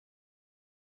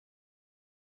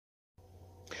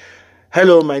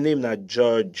Hello, my name is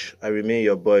George. I remain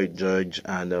your boy George,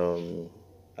 and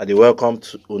I dey welcome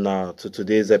to una to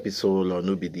today's episode on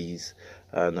Ubidis.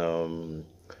 And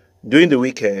during the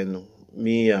weekend,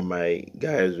 me and my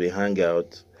guys we hang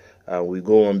out and we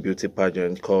go on beauty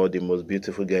pageant called the Most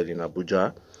Beautiful Girl in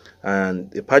Abuja, and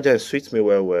the pageant suits me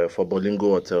well for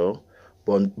Bolingo Hotel,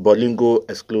 Bolingo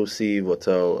Exclusive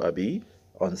Hotel, Abi,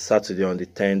 on Saturday on the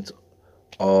 10th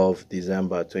of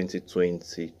December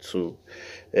 2022.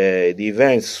 The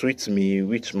event suits me,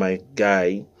 which my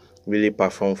guy really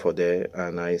performed for there,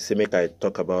 and I say make I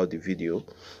talk about the video.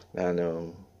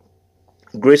 And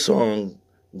great song,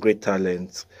 great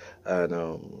talent,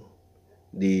 and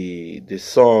the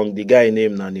song, the guy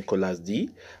named Nicholasdee,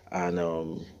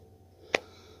 and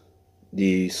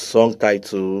the song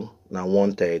title na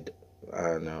Wanted,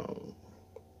 and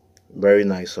very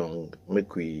nice song.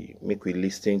 Make we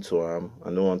listen to him. I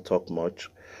don't want to talk much,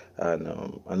 and I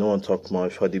don't want to talk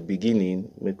much for the beginning.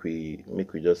 Make we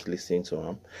just listen to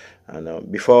him.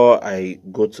 And before I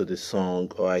go to the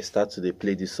song or I start to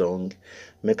play the song,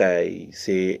 make I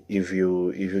say if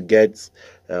you get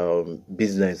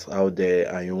business out there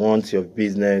and you want your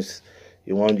business,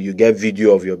 you get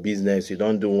video of your business, you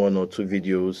don't do 1 or 2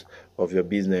 videos of your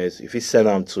business. If you send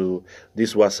them to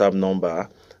this WhatsApp number,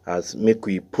 as make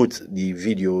we put the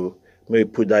video, maybe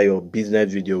put that your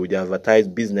business video with the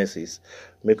advertised businesses,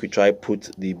 make we try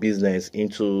put the business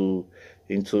into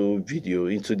video,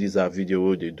 into this video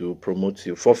where they do promote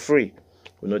you for free.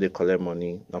 We know they collect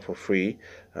money, not for free.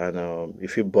 And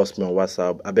if you bust me on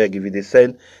WhatsApp, I beg if they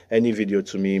send any video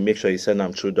to me, make sure you send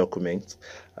them through documents.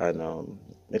 And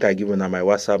make I give you now my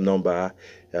WhatsApp number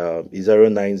is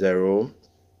 090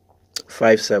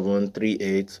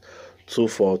 5738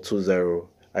 2420.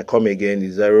 I come again,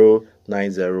 is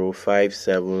 090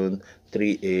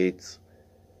 5738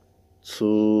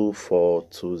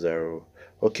 2420.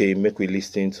 Okay, make we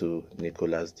listen to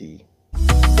Nicholasdee.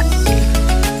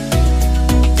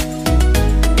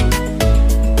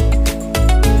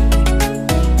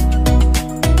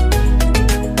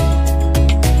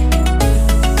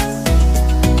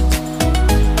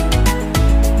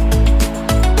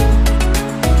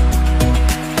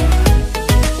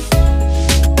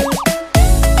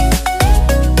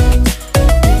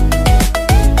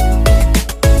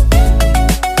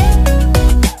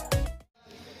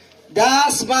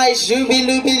 That's my shooby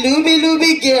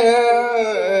looby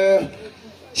girl.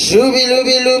 Shooby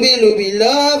looby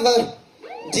love.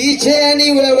 DJ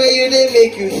anywhere where you they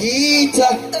make you heat.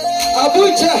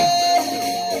 Abuja,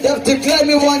 they've declared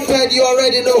me wanted, you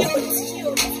already know.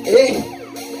 Eh?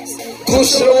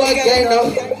 Push again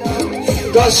now.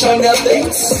 Gosh on the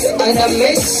mix, and the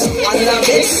mix, and the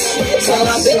mix, and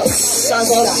the mix, and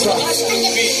the mix.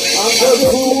 I'm the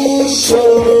push.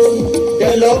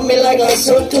 They love me like a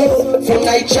soto. From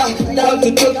Nigeria down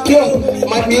to Tokyo.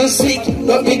 My music,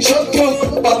 not be Tokyo.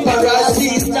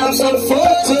 Paparazzi snaps on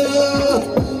photo.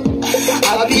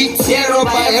 I be tear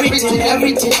by everything.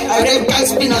 I rap back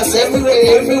spinners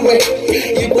everywhere.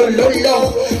 You don't know,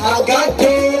 I got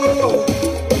to.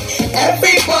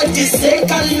 Everybody say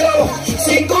hello.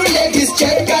 Single ladies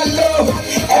check hello.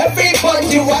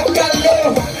 Everybody walk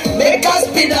hello. Make us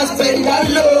spinners bend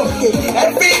hello.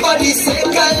 Everybody say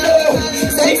hello.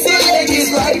 Sexy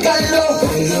ladies like hello.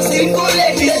 Single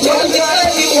ladies join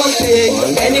everyone.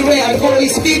 Anywhere I go,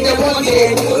 it's speed the one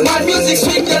day. My music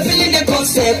sweet, they're feeling the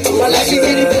concept. My life is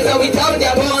getting better without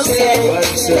their concept.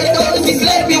 They don't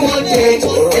declare me wanted.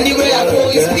 Anywhere I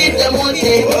go, it's speed the one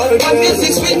day. My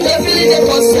music sweet, they're feeling the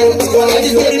concept. My life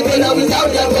is getting better without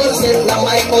their concept. Now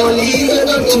my police, you're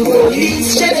not to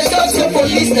police. Share the dogs, your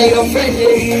police, they're your friend.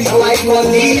 Now my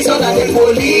police, all of the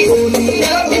police.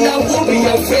 Tell me now who be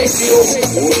your friend,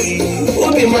 who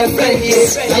be my friend,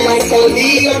 yes. Now my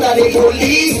colleague, all of the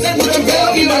police.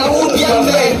 Tell me now who be your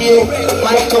friend, yeah.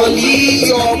 My colleague,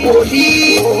 your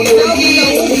police. Tell me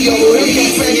now who be your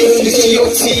friend. This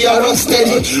GOT, I rock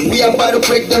steady. We about to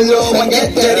break the law and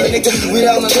get dirty.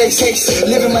 Without case,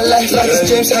 living my life like it's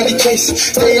James Handy Chase.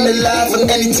 Staying alive on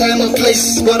any time and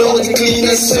place. Got all the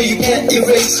cleanest so you can't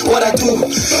erase what I do.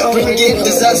 Bring in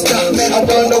disaster. I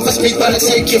don't overspeed, but I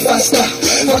take you faster.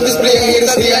 From this player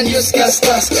haters, they are new stars.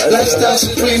 Lifestyle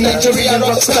supreme, Nigerian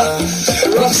rockstar.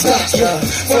 Yeah.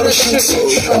 For the shoot,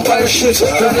 I'm parachute.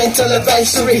 Parental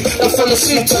advisory, don't follow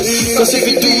suit. Cause if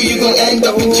you do, you gon' end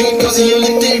up with you. Cause the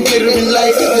only thing better in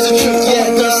life is the truth.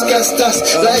 Yeah, girls, stars.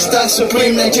 Lifestyle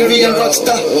supreme, Nigerian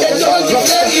rockstar. They don't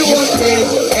declare me wanted.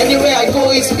 Anywhere I go,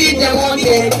 it's speed them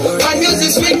wanted. My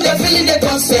music sweet, they're feeling the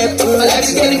concept. My life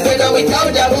is getting better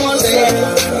without that concept.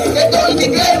 They don't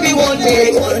declare me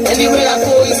wanted. Anywhere I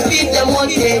go, it's speed them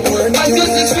wanted. My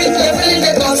music sweet, they're feeling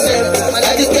the concept. My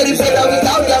life is getting better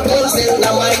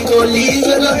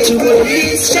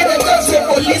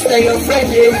than your friend,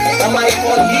 yeah. And my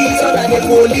colleagues, all than the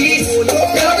police.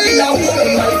 Tell me now who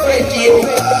be my friend, yeah.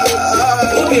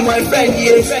 Who be my friend,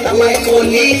 yeah. And my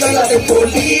colleagues, all than the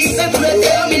police.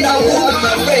 Tell me now who be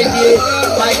my friend, yeah.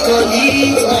 My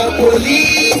colleagues, my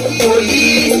police,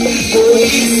 yeah.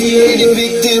 Really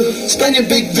big deal, spending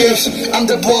big bills. I'm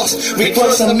the boss,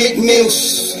 request and make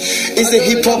meals. It's the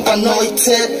hip hop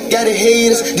anointed. Got the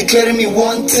haters declaring me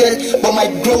wanted, but my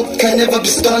growth can never be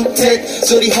stunted.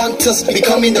 So the hunters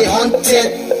becoming the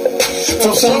hunted.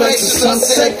 From sunrise to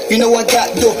sunset, you know I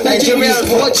got though. Nigeria's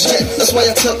budget, that's why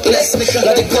I talk less.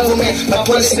 Like the government, my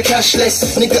policy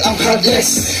cashless. Nigga, I'm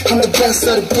heartless. I'm the best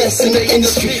of the best in the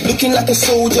industry. Looking like a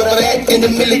soldier, red in the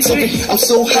military. I'm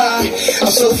so high,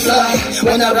 I'm so fly.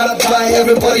 When I rap by,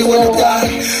 everybody wanna die.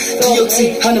 DOT,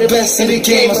 I'm the best in the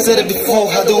game. I said it before,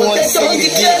 I don't wanna say it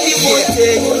again.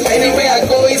 Anywhere I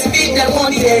go, it's beat them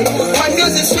one day. My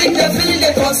music sweet, they're feeling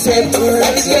the concept.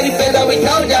 Life is getting better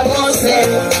without that concept.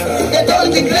 They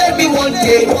don't declare me one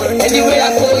day. Anywhere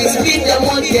I go, it's beat them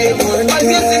one day. My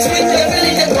music sweet, they're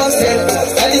feeling the concept.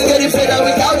 Life is getting better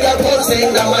without that concept.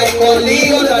 Now my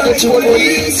colleague, all of the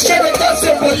police. Share the talk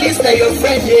to police, they're your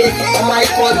friend, yeah. And my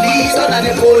colleagues, all of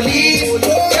the police.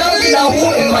 Tell me now who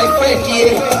is my friend,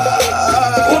 yeah.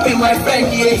 Who be my friend,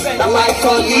 yeah? And my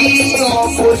colleagues, all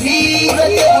police.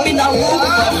 Tell me now who be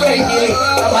my friend,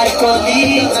 yeah. And my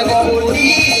colleagues, and the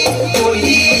police.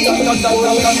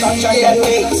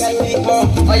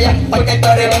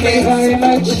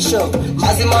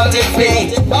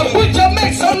 Abuja,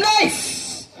 make some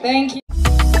nice. Thank you.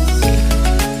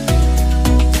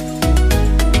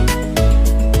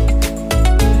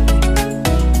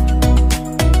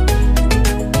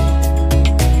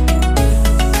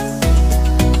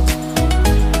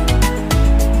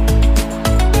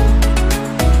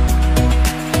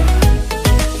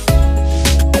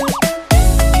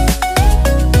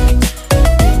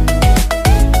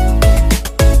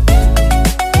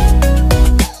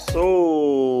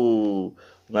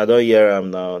 I don't hear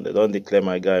him now. They don't declare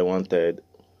my guy wanted.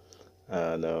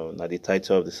 And now the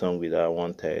title of the song with that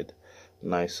wanted.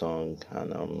 Nice song.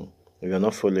 And if you're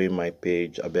not following my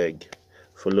page, I beg,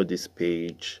 follow this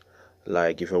page.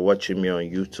 Like if you're watching me on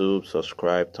YouTube,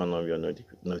 subscribe, turn on your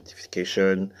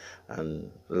notification, and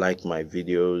like my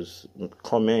videos,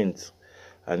 comment.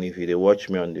 And if you watch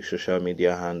me on the social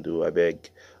media handle, I beg,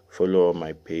 follow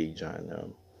my page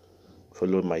and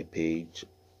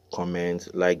comment,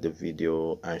 like the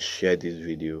video, and share this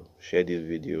video.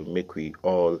 Make we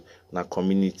all in a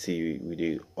community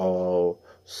with all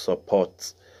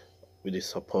support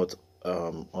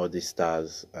all these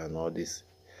stars and all this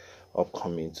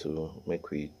upcoming to make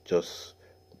we just,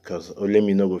 because only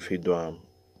me no go fit do am.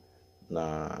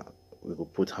 Nah, we go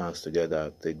put hands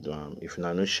together take do am. If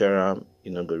na no share am,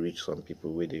 you no go reach some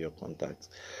people with your contacts.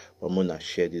 But mona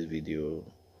share this video,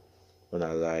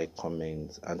 gonna like,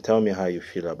 comment, and tell me how you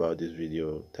feel about this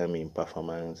video. Tell me in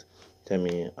performance, tell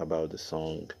me about the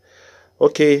song.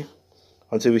 Okay,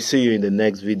 until we see you in the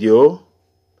next video,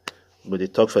 but they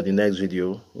talk for the next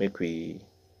video, make we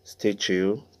stay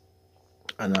chill.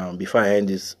 And before I end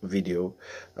this video,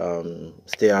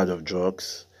 stay out of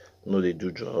drugs, no they do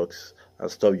drugs,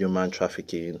 and stop human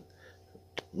trafficking.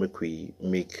 Make we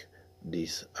make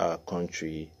this our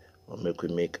country, or make we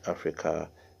make Africa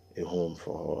a home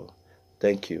for all.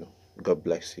 Thank you. God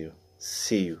bless you.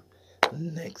 See you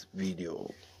next video.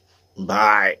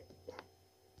 Bye.